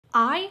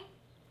I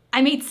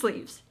made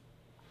sleeves.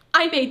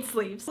 I made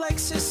sleeves.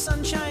 Alexis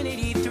Sunshine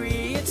 83,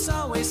 it's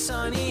always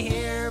sunny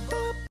here.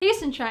 Hey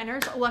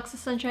Sunshiners, Alexis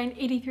Sunshine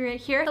 83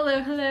 here.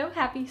 Hello, hello,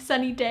 happy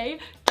sunny day.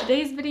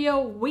 Today's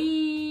video,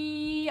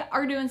 we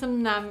are doing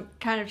something that I'm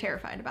kind of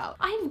terrified about.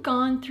 I've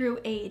gone through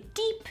a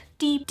deep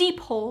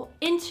hole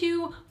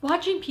into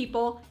watching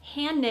people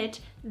hand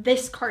knit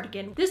this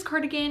cardigan. This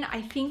cardigan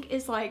I think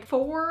is like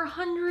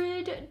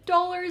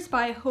 $400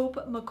 by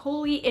Hope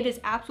Macaulay. It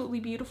is absolutely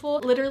beautiful.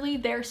 Literally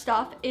their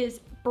stuff is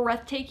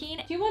breathtaking.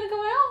 Do you want to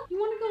go out? You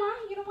want to go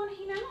out? You don't want to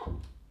hang out?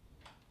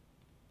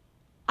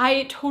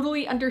 I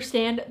totally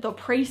understand the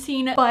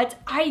pricing, but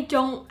I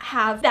don't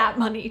have that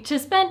money to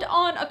spend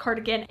on a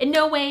cardigan. In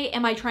no way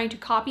am I trying to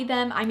copy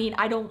them. I mean,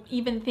 I don't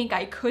even think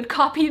I could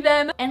copy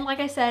them. And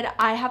like I said,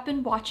 I have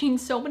been watching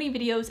so many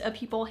videos of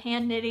people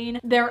hand knitting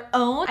their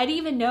own. I didn't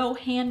even know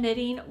hand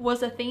knitting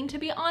was a thing, to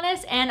be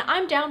honest, and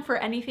I'm down for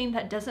anything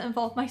that doesn't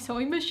involve my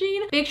sewing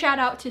machine. Big shout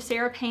out to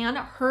Sarah Pan.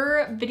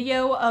 Her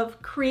video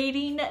of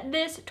creating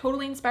this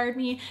totally inspired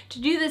me to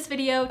do this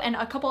video, and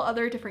a couple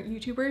other different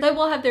YouTubers. I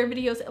will have their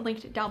videos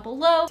linked down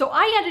below. So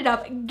I ended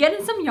up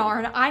getting some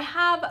yarn. I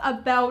have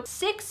about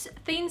 6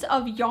 things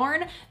of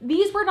yarn.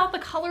 These were not the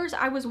colors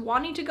I was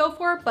wanting to go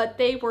for, but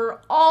they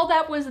were all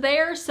that was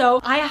there.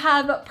 So I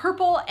have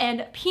purple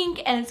and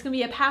pink, and it's gonna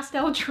be a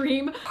pastel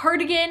dream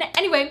cardigan.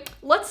 Anyway,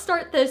 let's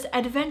start this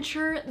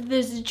adventure,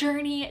 this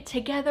journey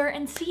together,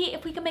 and see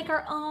if we can make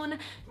our own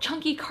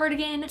chunky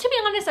cardigan. To be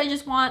honest, I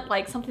just want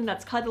like something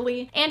that's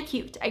cuddly and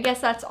cute. I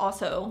guess that's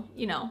also,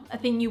 you know, a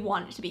thing you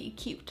want it to be,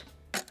 cute.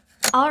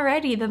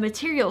 Alrighty, the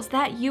materials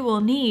that you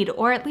will need,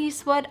 or at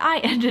least what I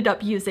ended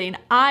up using.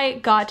 I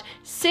got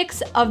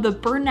 6 of the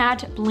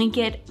Bernat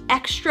blanket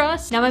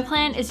extras. Now my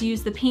plan is to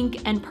use the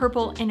pink and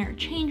purple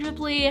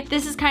interchangeably.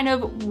 This is kind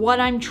of what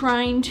I'm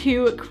trying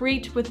to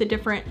create with the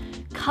different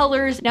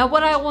colors. Now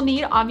what I will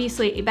need,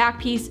 obviously a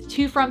back piece,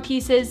 2 front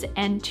pieces,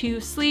 and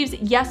 2 sleeves.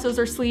 Yes, those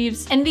are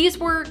sleeves. And these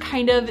were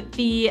kind of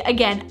the,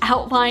 again,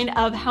 outline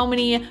of how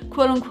many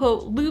quote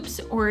unquote loops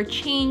or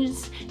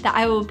chains that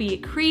I will be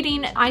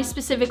creating. I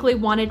specifically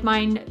wanted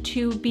mine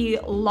to be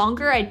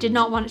longer. I did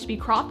not want it to be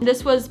cropped.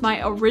 This was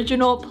my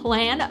original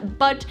plan,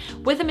 but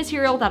with the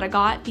material that I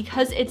got,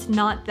 because it's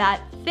not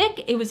that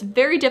thick, it was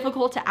very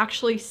difficult to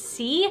actually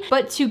see.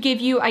 But to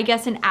give you, I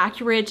guess, an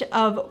accurate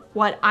of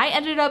what I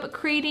ended up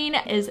creating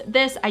is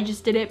this. I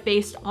just did it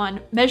based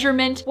on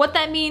measurement. What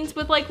that means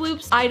with like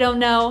loops, I don't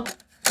know.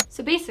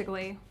 So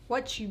basically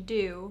what you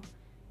do,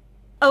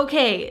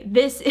 okay,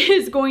 this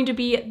is going to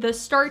be the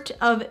start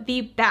of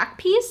the back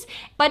piece,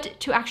 but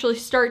to actually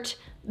start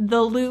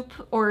the loop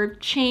or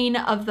chain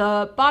of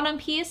the bottom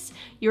piece,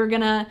 you're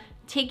gonna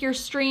take your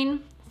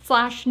string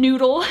 /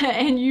 noodle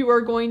and you are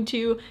going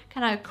to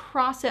kind of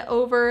cross it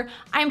over.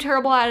 I'm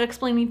terrible at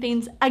explaining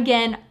things.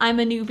 Again,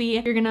 I'm a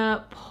newbie. You're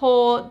gonna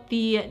pull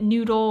the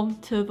noodle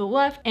to the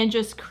left and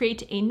just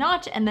create a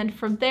knot, and then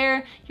from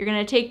there, you're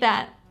gonna take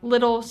that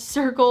little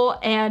circle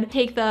and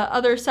take the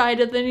other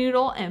side of the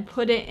noodle and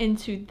put it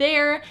into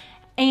there.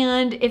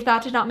 And if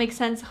that did not make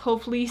sense,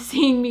 hopefully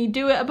seeing me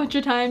do it a bunch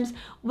of times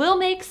will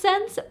make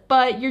sense,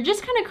 but you're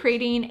just kind of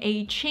creating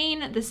a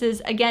chain. This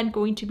is, again,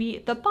 going to be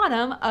the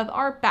bottom of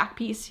our back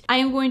piece. I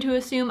am going to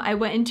assume I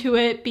went into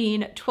it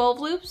being 12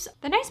 loops.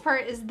 The nice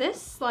part is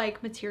this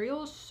like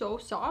material is so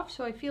soft,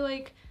 so I feel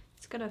like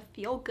it's gonna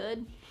feel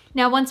good.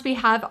 Now, once we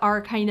have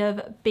our kind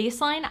of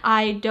baseline,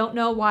 I don't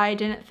know why I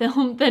didn't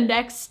film the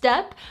next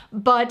step,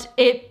 but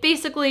it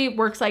basically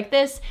works like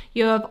this.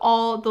 You have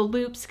all the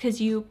loops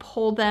because you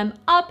pull them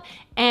up,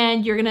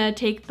 and you're gonna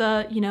take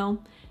the, you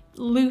know,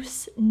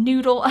 loose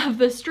noodle of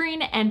the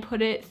string and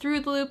put it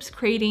through the loops,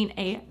 creating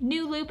a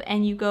new loop,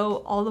 and you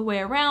go all the way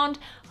around.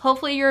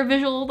 Hopefully you're a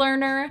visual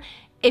learner.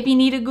 If you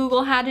need to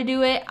Google how to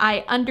do it,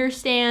 I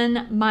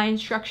understand my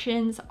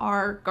instructions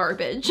are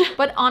garbage.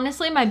 But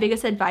honestly, my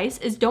biggest advice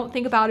is don't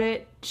think about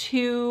it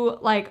too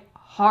like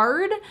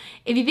hard.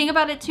 If you think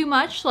about it too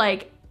much,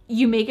 like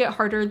you make it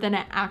harder than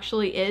it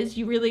actually is.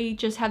 You really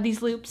just have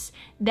these loops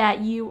that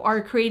you are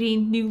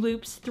creating new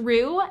loops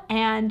through,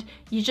 and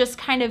you just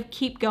kind of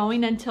keep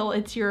going until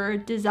it's your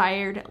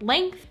desired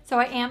length. So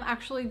I am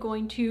actually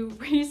going to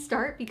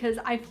restart because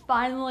I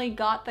finally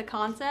got the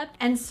concept.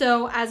 And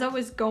so as I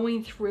was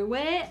going through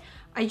it,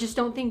 I just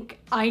don't think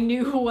I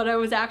knew what I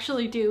was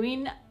actually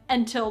doing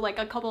until like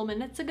a couple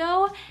minutes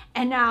ago.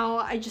 And now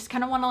I just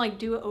kind of want to like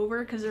do it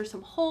over because there's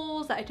some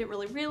holes that I didn't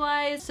really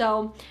realize.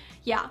 So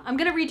yeah, I'm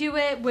gonna redo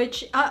it,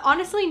 which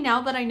honestly, now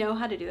that I know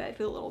how to do it, I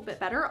feel a little bit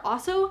better.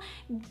 Also,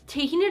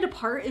 taking it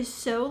apart is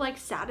so like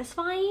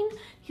satisfying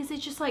because it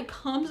just like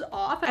comes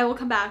off. I will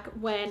come back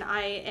when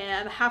I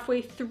am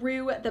halfway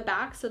through the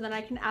back so then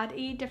I can add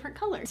a different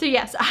color. So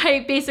yes,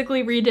 I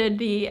basically redid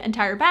the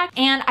entire back,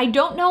 and I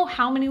don't know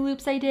how many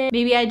loops I did.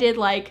 Maybe I did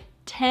like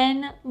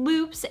 10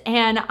 loops,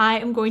 and I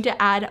am going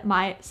to add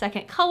my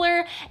second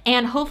color,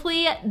 and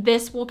hopefully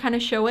this will kind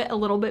of show it a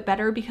little bit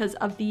better because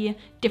of the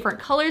different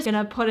colors. I'm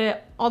gonna put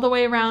it all the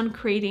way around,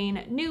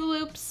 creating new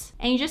loops,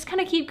 and you just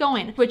kind of keep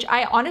going, which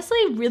I honestly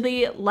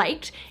really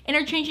liked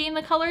interchanging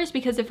the colors,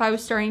 because if I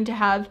was starting to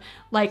have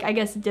like, I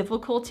guess,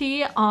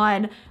 difficulty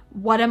on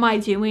what am I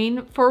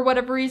doing for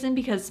whatever reason,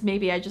 because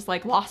maybe I just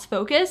like lost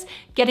focus,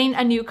 getting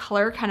a new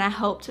color kind of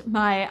helped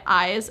my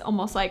eyes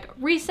almost like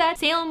reset.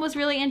 Salem was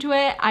really into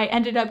it. I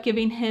ended up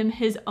giving him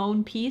his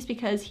own piece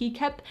because he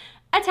kept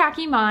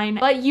attacking mine,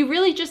 but you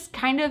really just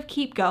kind of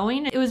keep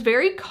going. It was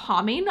very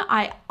calming.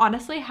 I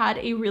honestly had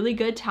a really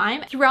good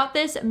time. Throughout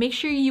this, make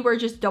sure you are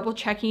just double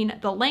checking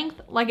the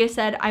length. Like I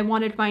said, I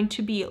wanted mine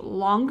to be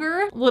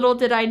longer. Little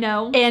did I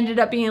know, it ended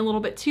up being a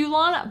little bit too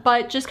long,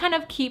 but just kind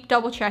of keep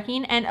double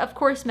checking, and of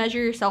course measure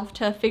yourself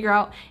to figure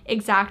out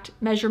exact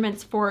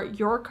measurements for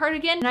your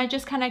cardigan. And I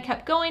just kind of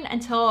kept going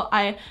until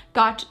I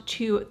got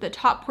to the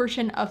top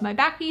portion of my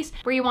back piece,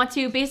 where you want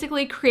to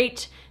basically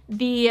create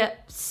the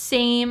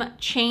same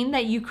chain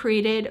that you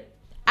created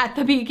at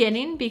the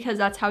beginning, because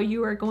that's how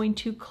you are going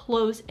to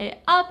close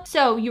it up.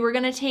 So you are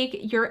going to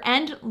take your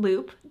end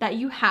loop that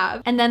you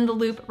have and then the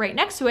loop right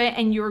next to it,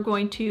 and you're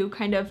going to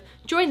kind of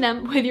join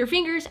them with your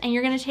fingers, and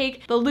you're going to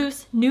take the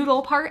loose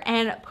noodle part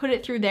and put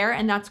it through there,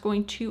 and that's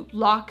going to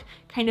lock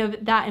kind of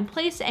that in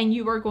place, and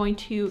you are going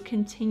to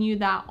continue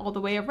that all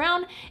the way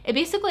around. It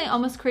basically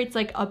almost creates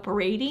like a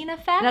braiding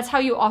effect. And that's how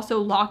you also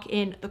lock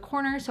in the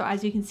corner. So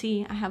as you can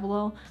see, I have a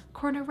little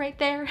corner right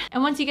there.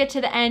 And once you get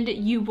to the end,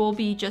 you will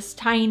be just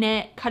tying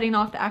it, cutting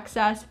off the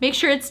excess. Make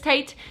sure it's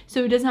tight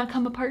so it does not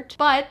come apart.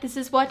 But this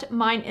is what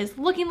mine is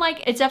looking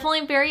like. It's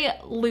definitely very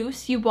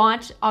loose. You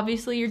want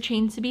obviously your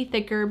chains to be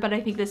thicker, but I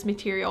think this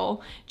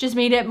material just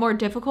made it more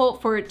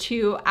difficult for it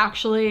to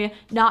actually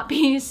not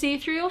be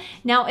see-through.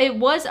 Now it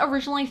was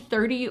originally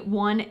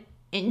 31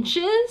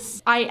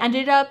 inches. I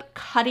ended up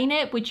cutting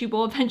it, which you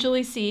will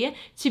eventually see,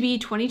 to be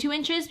 22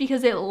 inches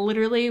because it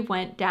literally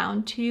went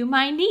down to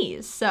my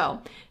knees.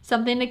 So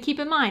something to keep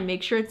in mind,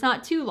 make sure it's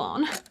not too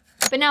long.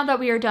 But now that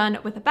we are done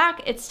with the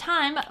back, it's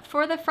time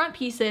for the front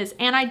pieces.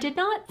 And I did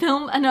not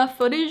film enough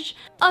footage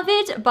of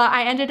it, but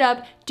I ended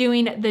up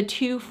doing the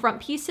two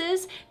front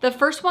pieces. The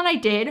first one I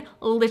did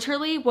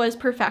literally was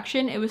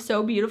perfection. It was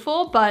so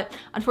beautiful, but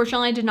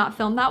unfortunately I did not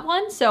film that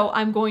one. So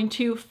I'm going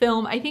to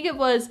film, I think it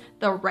was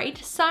the right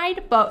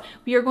side, but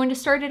we are going to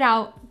start it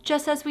out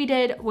just as we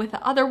did with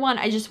the other one.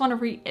 I just want to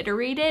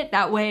reiterate it.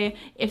 That way,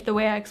 if the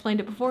way I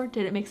explained it before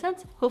didn't make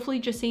sense, hopefully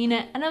just seeing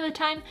it another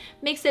time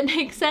makes it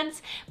make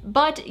sense.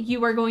 But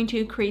you are going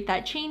to create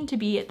that chain to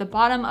be at the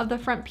bottom of the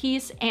front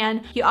piece,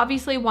 and you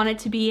obviously want it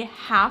to be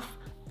half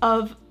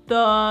of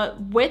the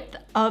width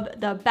of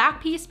the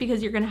back piece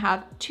because you're gonna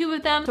have two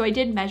of them. So I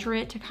did measure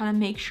it to kind of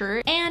make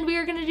sure, and we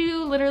are gonna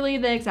do literally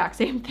the exact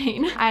same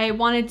thing. I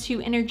wanted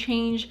to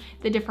interchange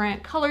the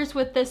different colors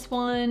with this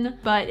one,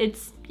 but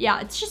it's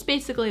just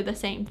basically the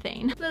same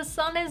thing. The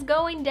sun is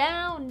going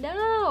down.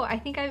 No, I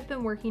think I've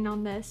been working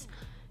on this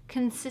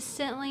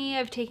consistently.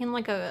 I've taken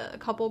like a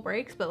couple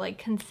breaks, but like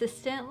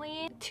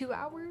consistently 2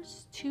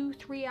 hours,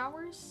 2-3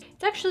 hours.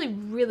 It's actually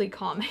really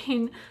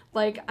calming.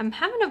 Like I'm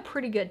having a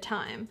pretty good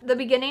time. The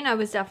beginning I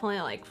was definitely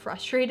like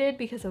frustrated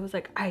because I was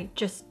like, I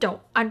just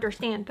don't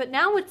understand. But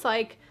now it's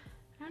like,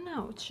 I don't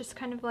know, it's just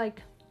kind of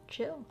like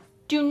chill.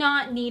 Do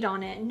not knead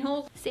on it.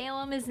 No,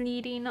 Salem is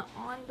kneading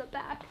on the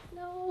back.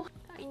 No,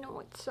 I know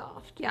it's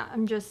soft. Yeah,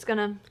 I'm just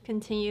gonna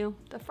continue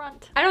the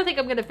front. I don't think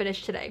I'm gonna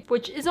finish today,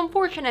 which is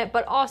unfortunate,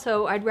 but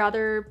also I'd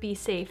rather be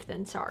safe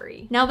than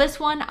sorry. Now this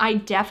one I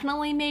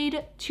definitely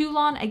made too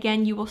long.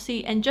 Again, you will see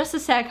in just a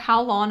sec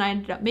how long I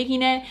ended up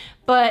making it,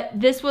 but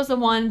this was the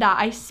one that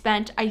I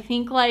spent, I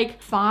think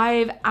like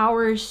 5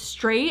 hours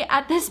straight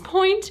at this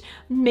point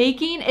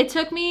making. It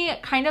took me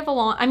kind of a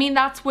long, I mean,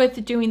 that's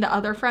with doing the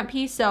other front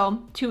piece.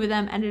 So 2 of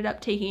them ended up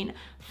taking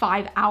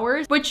 5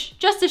 hours, which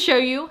just to show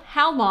you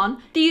how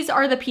long, these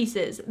are the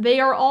pieces. They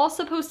are all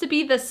supposed to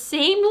be the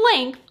same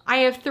length. I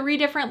have 3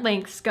 different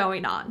lengths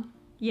going on,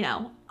 you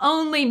know,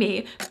 only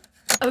me.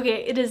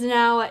 Okay, it is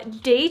now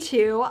day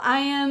 2. I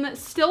am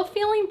still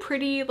feeling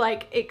pretty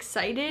like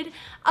excited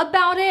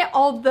about it,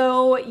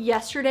 although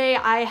yesterday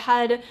I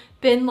had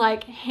been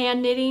like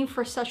hand knitting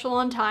for such a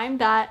long time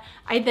that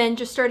I then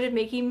just started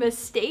making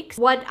mistakes.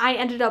 What I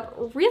ended up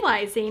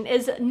realizing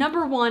is,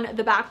 number one,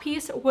 the back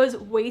piece was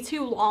way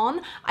too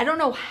long. I don't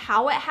know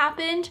how it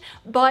happened,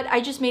 but I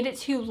just made it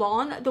too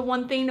long. The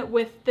one thing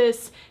with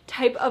this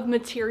type of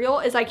material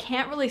is I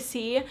can't really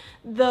see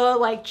the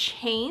like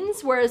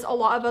chains, whereas a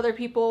lot of other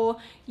people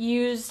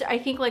used, I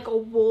think, like a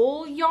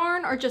wool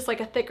yarn or just like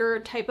a thicker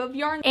type of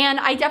yarn. And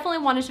I definitely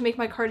wanted to make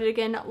my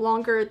cardigan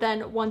longer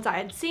than ones I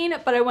had seen,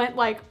 but I went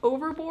like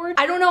overboard.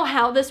 I don't know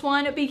how this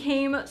one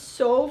became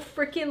so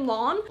freaking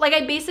long. Like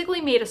I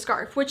basically made a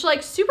scarf, which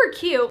like super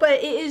cute, but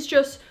it is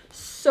just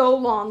so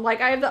long.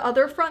 Like I have the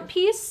other front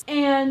piece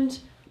and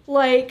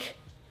like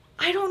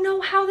I don't know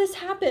how this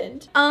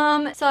happened.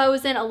 So I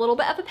was in a little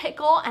bit of a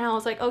pickle and I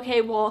was like, okay,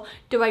 well,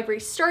 do I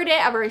restart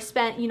it? I've already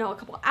spent, you know, a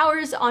couple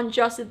hours on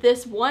just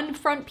this one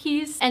front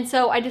piece. And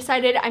so I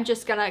decided I'm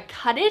just gonna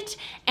cut it.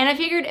 And I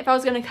figured if I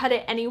was gonna cut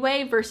it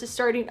anyway versus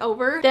starting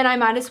over, then I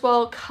might as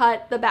well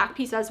cut the back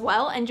piece as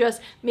well and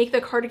just make the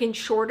cardigan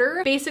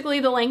shorter. Basically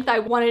the length I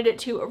wanted it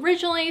to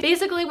originally.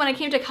 Basically when it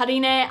came to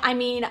cutting it, I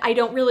mean, I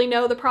don't really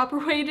know the proper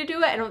way to do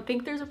it. I don't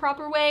think there's a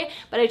proper way,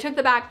 but I took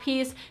the back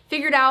piece,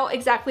 figured out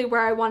exactly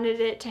where I wanted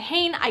it to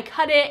hang, I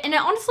cut it, and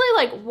it honestly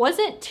like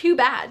wasn't too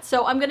bad.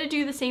 So I'm gonna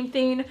do the same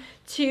thing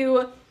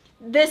to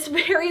this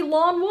very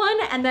long one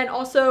and then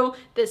also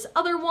this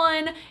other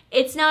one.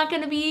 It's not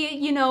gonna be,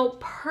 you know,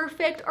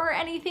 perfect or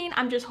anything.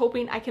 I'm just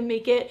hoping I can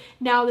make it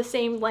now the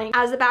same length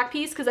as the back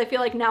piece, because I feel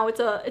like now it's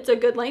a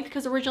good length,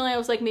 because originally I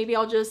was like, maybe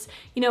I'll just,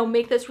 you know,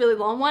 make this really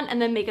long one and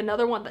then make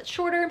another one that's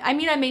shorter. I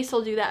mean, I may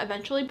still do that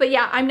eventually, but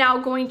yeah, I'm now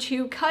going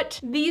to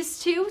cut these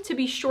two to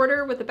be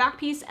shorter with the back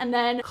piece and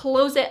then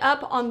close it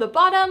up on the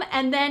bottom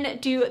and then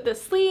do the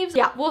sleeves.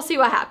 Yeah, we'll see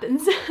what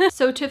happens.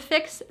 So to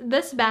fix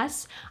this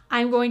mess,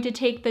 I'm going to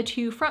take the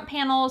two front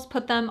panels,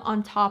 put them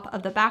on top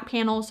of the back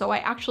panel so I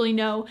actually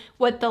know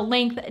what the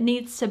length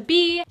needs to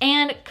be,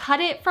 and cut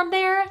it from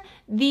there.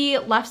 The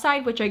left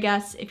side, which I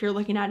guess if you're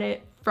looking at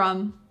it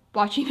from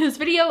watching this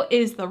video,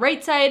 is the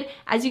right side.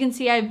 As you can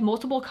see, I have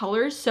multiple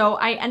colors, so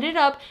I ended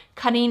up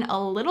cutting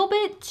a little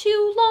bit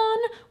too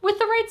long with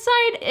the right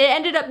side. It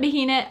ended up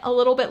making it a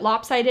little bit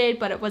lopsided,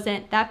 but it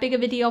wasn't that big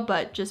of a deal,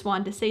 but just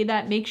wanted to say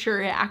that, make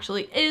sure it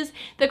actually is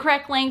the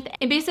correct length.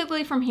 And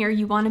basically from here,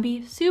 you want to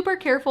be super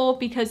careful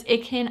because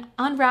it can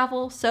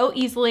unravel so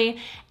easily.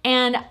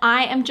 And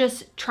I am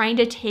just trying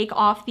to take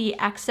off the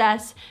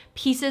excess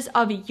pieces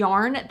of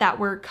yarn that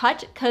were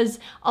cut, because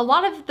a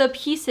lot of the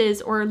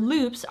pieces or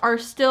loops are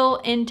still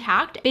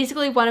intact.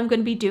 Basically what I'm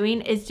going to be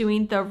doing is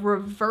doing the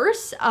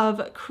reverse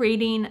of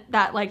creating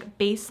that like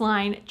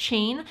baseline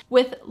chain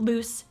with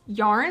loose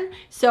yarn.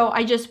 So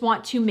I just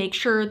want to make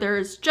sure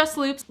there's just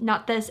loops,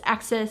 not this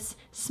excess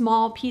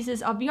small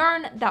pieces of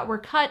yarn that were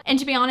cut. And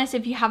to be honest,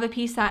 if you have a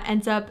piece that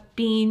ends up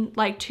being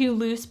like too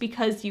loose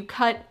because you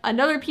cut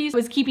another piece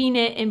was keeping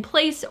it in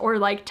place or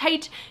like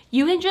tight,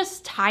 you can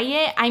just tie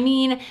it. I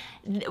mean,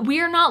 we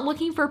are not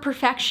looking for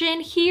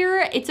perfection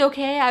here. It's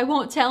okay, I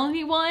won't tell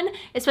anyone,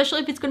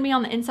 especially if it's gonna be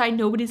on the inside.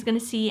 Nobody's gonna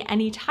see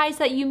any ties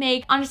that you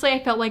make. Honestly,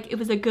 I felt like it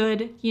was a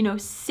good, you know,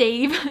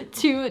 save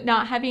to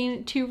not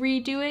having to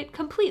redo it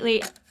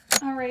completely.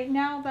 All right,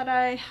 now that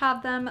I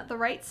have them the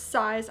right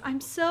size, I'm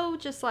so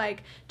just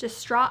like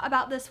distraught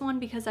about this one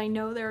because I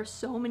know there are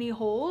so many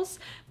holes,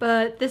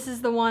 but this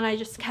is the one I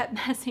just kept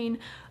messing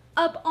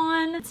up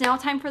on. It's now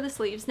time for the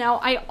sleeves. Now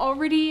I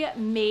already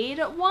made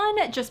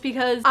one just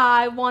because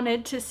I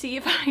wanted to see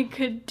if I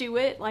could do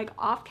it like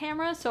off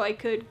camera so I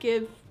could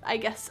give, I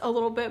guess, a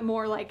little bit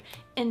more like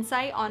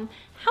insight on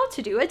how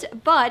to do it.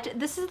 But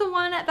this is the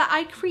one that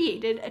I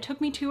created. It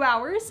took me 2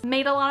 hours,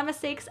 made a lot of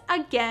mistakes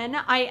again.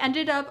 I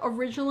ended up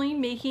originally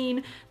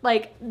making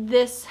like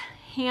this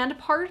hand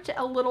part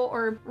a little,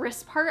 or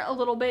wrist part a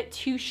little bit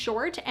too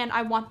short, and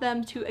I want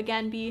them to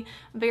again be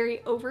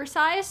very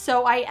oversized.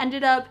 So I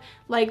ended up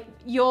like,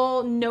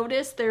 you'll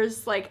notice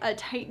there's like a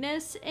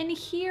tightness in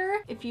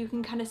here. If you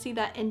can kind of see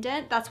that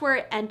indent, that's where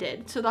it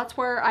ended. So that's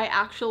where I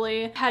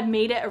actually had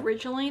made it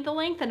originally the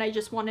length, and I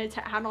just wanted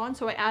to add on.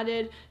 So I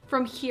added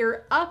from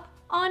here up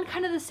on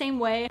kind of the same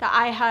way that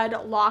I had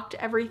locked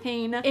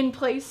everything in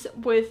place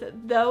with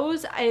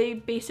those.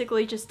 I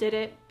basically just did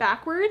it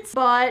backwards.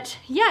 But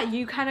yeah,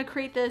 you kind of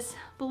create this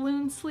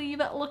balloon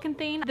sleeve looking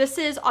thing. This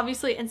is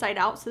obviously inside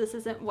out, so this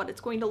isn't what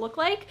it's going to look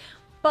like,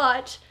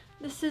 but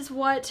this is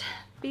what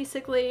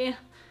basically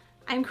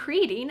I'm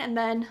creating, and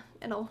then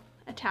it'll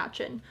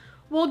attach in.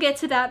 We'll get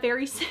to that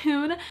very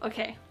soon.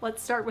 Okay,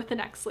 let's start with the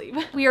next sleeve.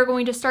 We are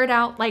going to start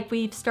out like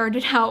we've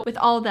started out with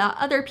all the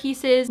other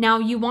pieces. Now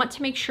you want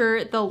to make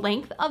sure the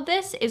length of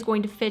this is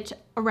going to fit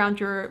around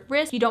your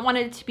wrist. You don't want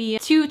it to be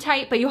too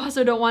tight, but you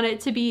also don't want it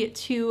to be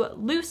too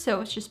loose. So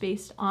it's just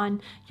based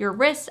on your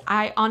wrist.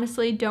 I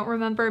honestly don't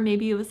remember,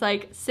 maybe it was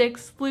like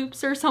 6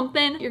 loops or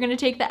something. You're gonna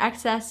take the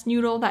excess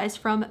noodle that is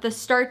from the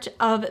start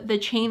of the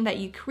chain that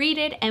you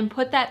created and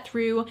put that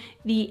through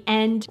the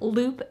end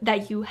loop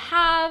that you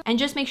have, and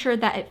just make sure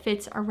that it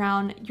fits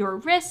around your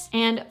wrist.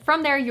 And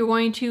from there, you're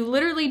going to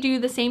literally do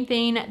the same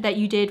thing that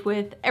you did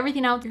with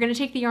everything else. You're gonna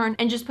take the yarn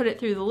and just put it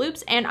through the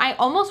loops. And I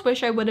almost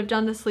wish I would have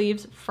done the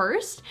sleeves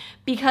first,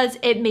 because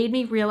it made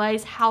me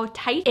realize how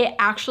tight it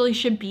actually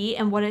should be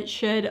and what it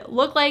should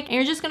look like. And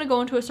you're just gonna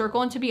go into a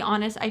circle, and to be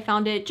honest, I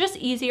found it just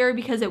easier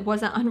because it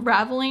wasn't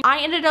unraveling. I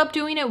ended up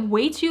doing it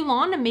way too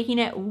long and making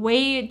it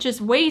way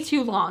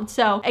too long.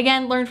 So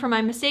again, learn from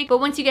my mistake. But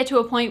once you get to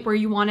a point where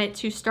you want it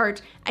to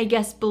start, I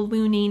guess,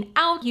 ballooning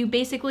out, you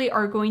basically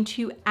are going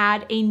to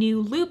add a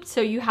new loop.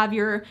 So you have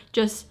your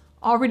just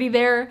already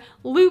there.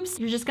 Loops,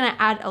 you're just gonna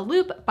add a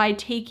loop by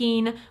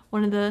taking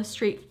one of the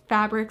straight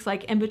fabrics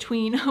like in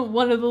between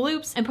one of the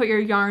loops and put your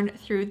yarn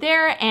through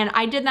there. And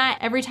I did that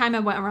every time I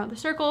went around the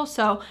circle.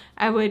 So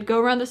I would go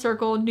around the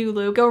circle, new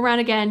loop, go around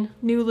again,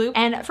 new loop.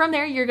 And from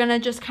there, you're gonna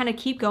just kind of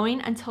keep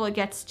going until it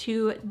gets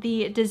to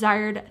the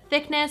desired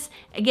thickness.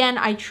 Again,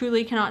 I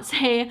truly cannot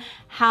say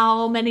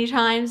how many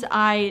times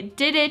I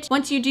did it.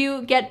 Once you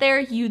do get there,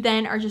 you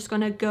then are just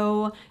gonna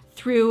go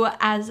through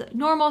as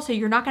normal. So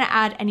you're not gonna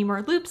add any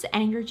more loops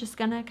and you're just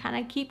gonna kind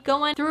of keep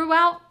going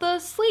throughout the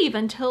sleeve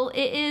until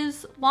it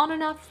is long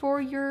enough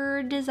for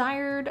your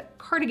desired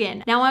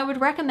cardigan. Now I would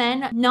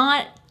recommend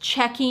not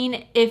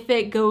checking if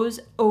it goes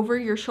over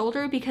your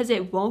shoulder because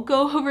it won't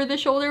go over the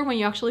shoulder when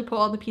you actually put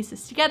all the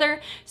pieces together.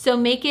 So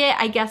make it,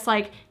 I guess,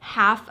 like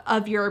half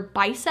of your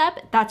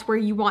bicep. That's where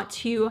you want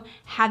to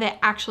have it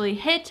actually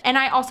hit. And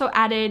I also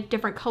added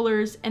different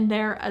colors in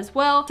there as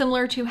well,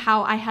 similar to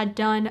how I had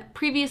done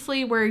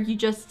previously, where you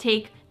just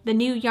take the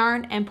new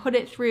yarn and put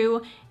it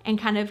through and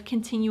kind of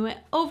continue it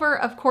over.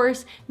 Of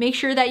course, make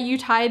sure that you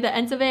tie the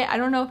ends of it. I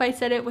don't know if I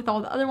said it with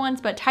all the other ones,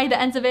 but tie the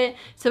ends of it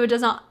so it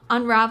doesn't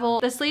unravel.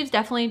 The sleeves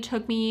definitely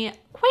took me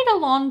quite a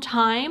long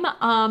time,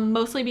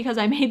 mostly because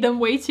I made them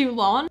way too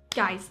long.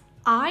 Guys,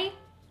 I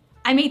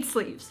made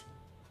sleeves.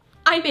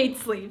 I made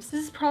sleeves.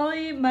 This is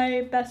probably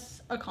my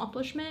best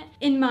accomplishment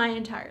in my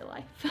entire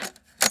life.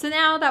 So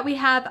now that we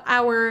have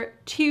our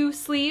 2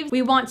 sleeves,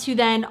 we want to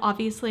then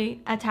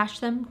obviously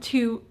attach them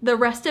to the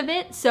rest of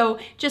it. So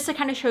just to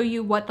kind of show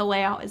you what the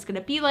layout is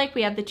gonna be like,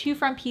 we have the 2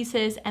 front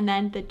pieces and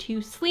then the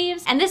 2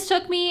 sleeves. And this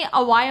took me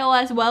a while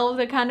as well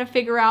to kind of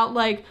figure out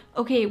like,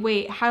 okay,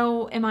 wait,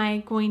 how am I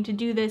going to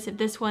do this if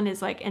this one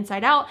is like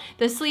inside out?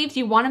 The sleeves,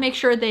 you wanna make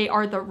sure they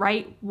are the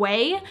right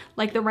way,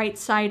 like the right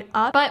side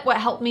up. But what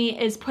helped me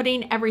is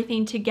putting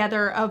everything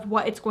together of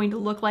what it's going to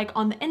look like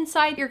on the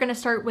inside. You're gonna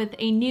start with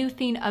a new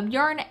thing of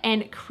yarn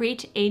and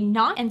create a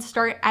knot and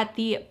start at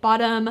the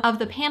bottom of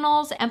the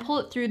panels and pull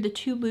it through the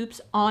 2 loops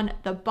on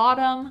the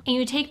bottom. And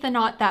you take the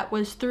knot that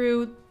was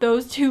through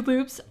those 2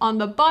 loops on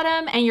the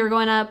bottom and you're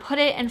going to put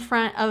it in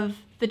front of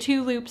the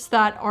 2 loops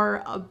that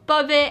are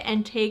above it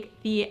and take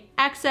the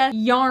excess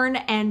yarn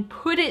and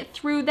put it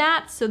through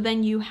that. So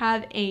then you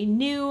have a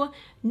new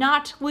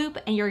knot loop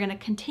and you're gonna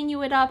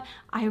continue it up.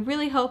 I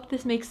really hope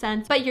this makes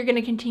sense, but you're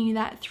gonna continue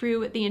that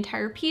through the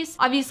entire piece.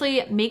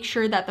 Obviously, make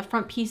sure that the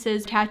front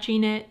pieces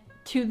attaching it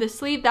to the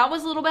sleeve, that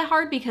was a little bit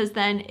hard because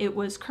then it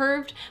was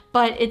curved,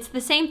 but it's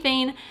the same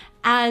thing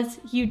as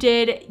you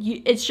did,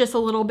 it's just a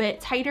little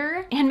bit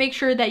tighter. And make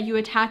sure that you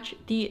attach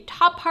the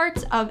top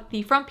parts of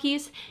the front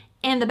piece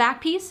and the back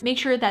piece. Make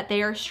sure that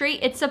they are straight.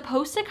 It's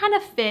supposed to kind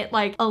of fit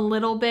like a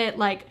little bit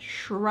like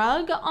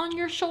shrug on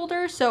your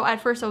shoulder. So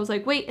at first I was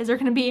like, wait, is there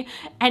gonna be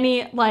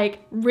any like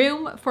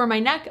room for my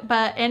neck?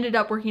 But ended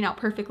up working out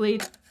perfectly.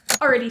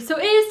 Alrighty, so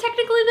it is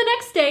technically the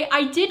next day.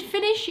 I did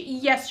finish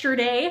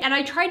yesterday and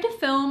I tried to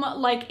film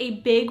like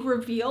a big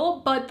reveal,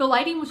 but the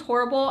lighting was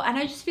horrible and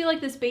I just feel like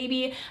this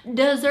baby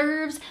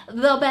deserves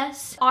the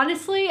best.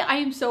 Honestly, I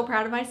am so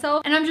proud of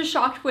myself and I'm just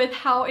shocked with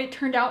how it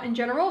turned out in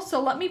general.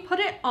 So let me put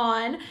it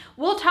on.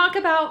 We'll talk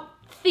about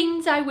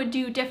things I would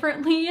do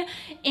differently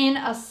in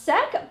a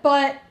sec,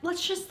 but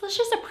let's just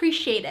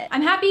appreciate it.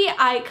 I'm happy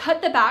I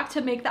cut the back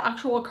to make the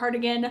actual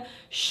cardigan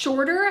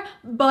shorter,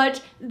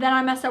 but then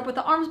I messed up with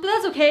the arms, but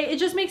that's okay. It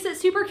just makes it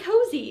super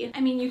cozy.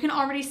 I mean, you can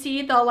already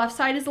see the left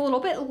side is a little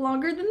bit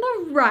longer than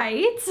the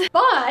right,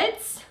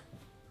 but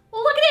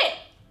look at it.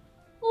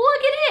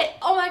 Look at it.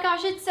 Oh my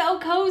gosh, it's so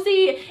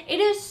cozy. It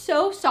is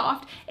so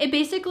soft. It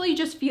basically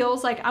just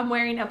feels like I'm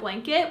wearing a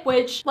blanket,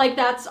 which like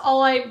that's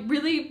all I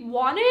really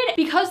wanted.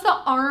 Because the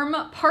arm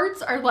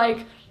parts are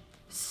like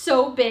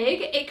so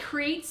big, it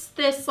creates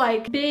this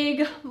like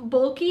big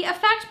bulky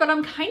effect, but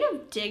I'm kind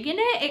of digging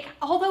it.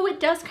 Although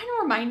it does kind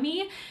of remind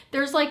me,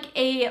 there's like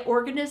a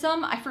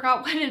organism, I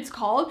forgot what it's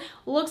called,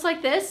 looks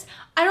like this.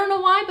 I don't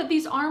know why, but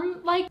these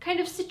arm like kind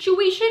of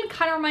situation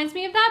kind of reminds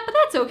me of that, but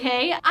that's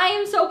okay. I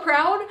am so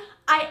proud.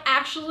 I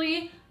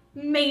actually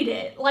made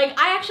it. Like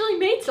I actually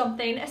made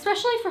something,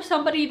 especially for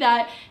somebody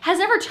that has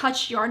never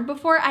touched yarn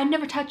before. I'd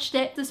never touched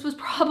it. This was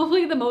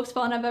probably the most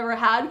fun I've ever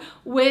had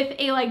with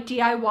a like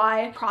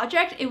DIY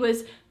project. It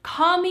was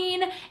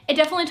calming. It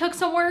definitely took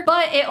some work,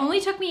 but it only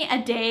took me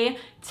a day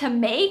to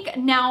make.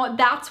 Now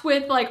that's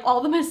with like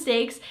all the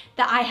mistakes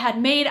that I had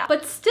made,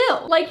 but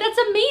still, like that's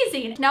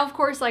amazing. Now, of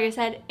course, like I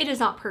said, it is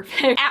not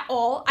perfect at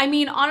all. I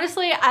mean,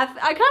 honestly, I kind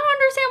of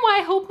understand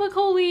why Hope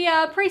Macaulay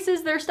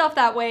prices their stuff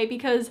that way,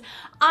 because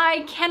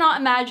I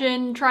cannot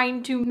imagine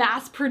trying to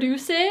mass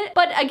produce it.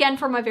 But again,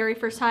 for my very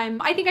first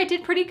time, I think I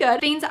did pretty good.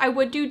 Things I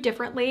would do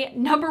differently.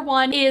 Number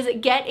one is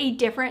get a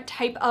different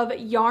type of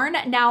yarn.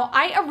 Now,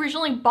 I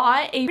originally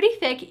bought a pretty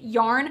thick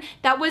yarn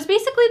that was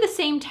basically the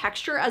same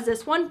texture as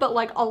this one, but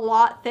like like a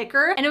lot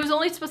thicker, and it was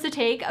only supposed to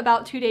take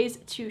about 2 days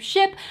to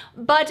ship,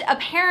 but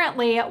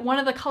apparently one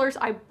of the colors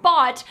I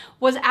bought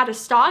was out of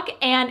stock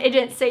and it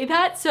didn't say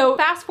that. So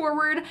fast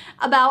forward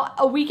about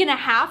a week and a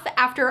half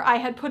after I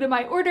had put in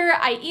my order,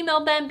 I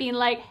emailed them being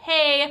like,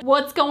 hey,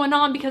 what's going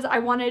on? Because I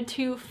wanted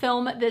to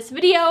film this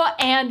video,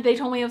 and they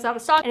told me it was out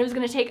of stock and it was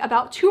gonna take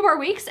about 2 more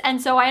weeks.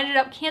 And so I ended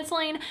up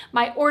canceling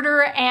my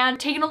order and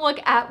taking a look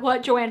at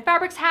what Joann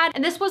Fabrics had,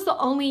 and this was the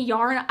only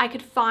yarn I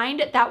could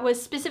find that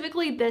was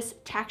specifically this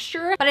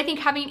texture. But I think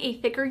having a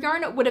thicker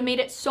yarn would have made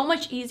it so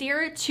much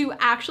easier to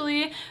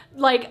actually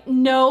like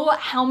know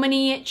how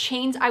many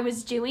chains I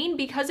was doing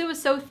because it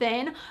was so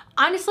thin.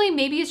 Honestly,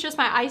 maybe it's just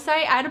my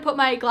eyesight. I had to put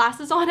my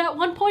glasses on at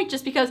one point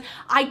just because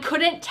I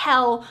couldn't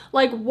tell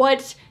like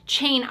what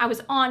chain I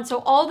was on. So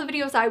all the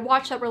videos I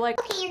watched that were like,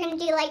 okay, you're gonna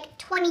do like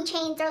 20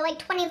 chains or like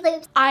 20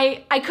 loops,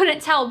 I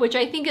couldn't tell, which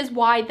I think is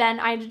why then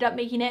I ended up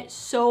making it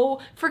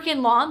so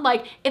freaking long.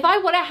 Like if I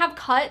would have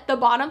cut the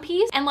bottom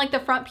piece and like the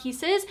front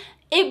pieces,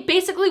 it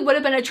basically would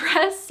have been a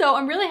dress. So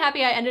I'm really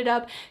happy I ended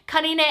up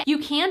cutting it. You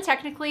can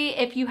technically,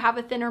 if you have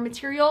a thinner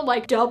material,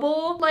 like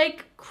double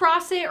like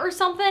cross it or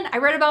something. I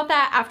read about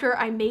that after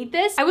I made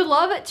this. I would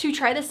love to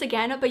try this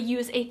again, but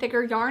use a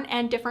thicker yarn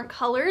and different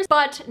colors.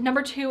 But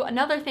number two,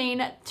 another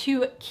thing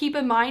to keep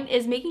in mind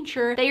is making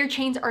sure that your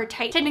chains are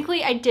tight.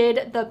 Technically, I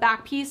did the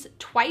back piece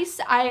twice.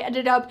 I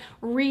ended up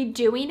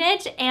redoing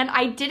it and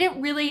I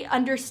didn't really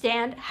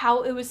understand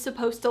how it was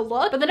supposed to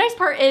look. But the nice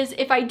part is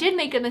if I did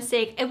make a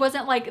mistake, it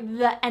wasn't like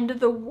the end of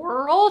the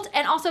world.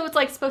 And also it's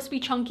like supposed to be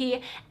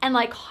chunky and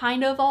like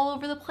kind of all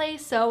over the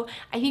place. So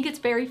I think it's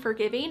very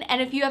forgiving.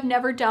 And if you have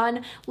never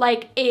done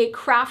like a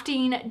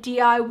crafting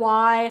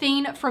DIY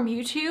thing from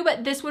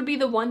YouTube, this would be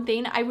the one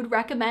thing I would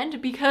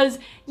recommend because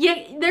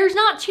yeah, there's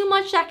not too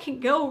much that can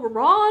go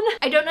wrong.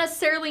 I don't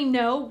necessarily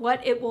know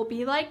what it will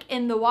be like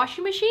in the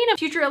washing machine.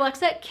 Future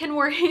Alexa can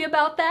worry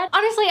about that.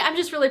 Honestly, I'm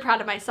just really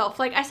proud of myself.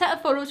 Like I sent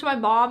a photo to my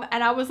mom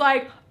and I was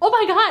like, oh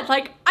my God,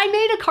 like I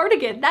made a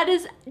cardigan. That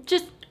is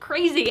just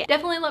crazy.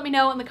 Definitely let me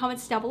know in the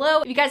comments down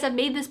below if you guys have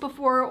made this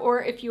before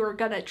or if you are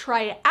gonna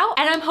try it out.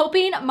 And I'm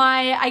hoping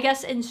my, I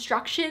guess,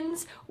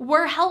 instructions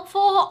were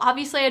helpful.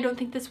 Obviously, I don't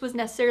think this was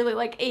necessarily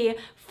like a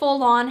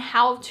full-on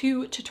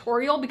how-to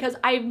tutorial because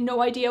I have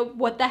no idea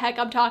what the heck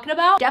I'm talking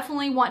about.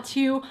 Definitely want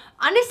to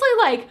honestly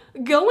like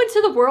go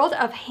into the world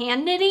of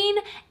hand knitting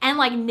and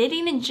like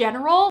knitting in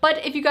general.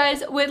 But if you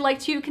guys would like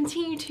to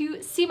continue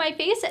to see my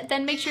face,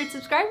 then make sure to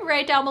subscribe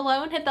right down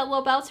below and hit that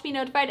little bell to be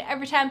notified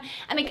every time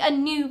I make a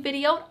new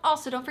video.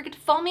 Also, don't forget to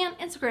follow me on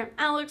Instagram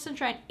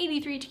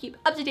 @AlexSunshine83 to keep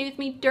up to date with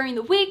me during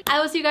the week.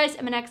 I will see you guys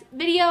in my next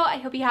video. I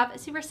hope you have a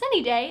super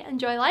sunny day.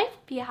 Enjoy life,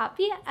 be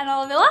happy, and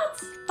all of it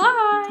lots.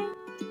 Bye!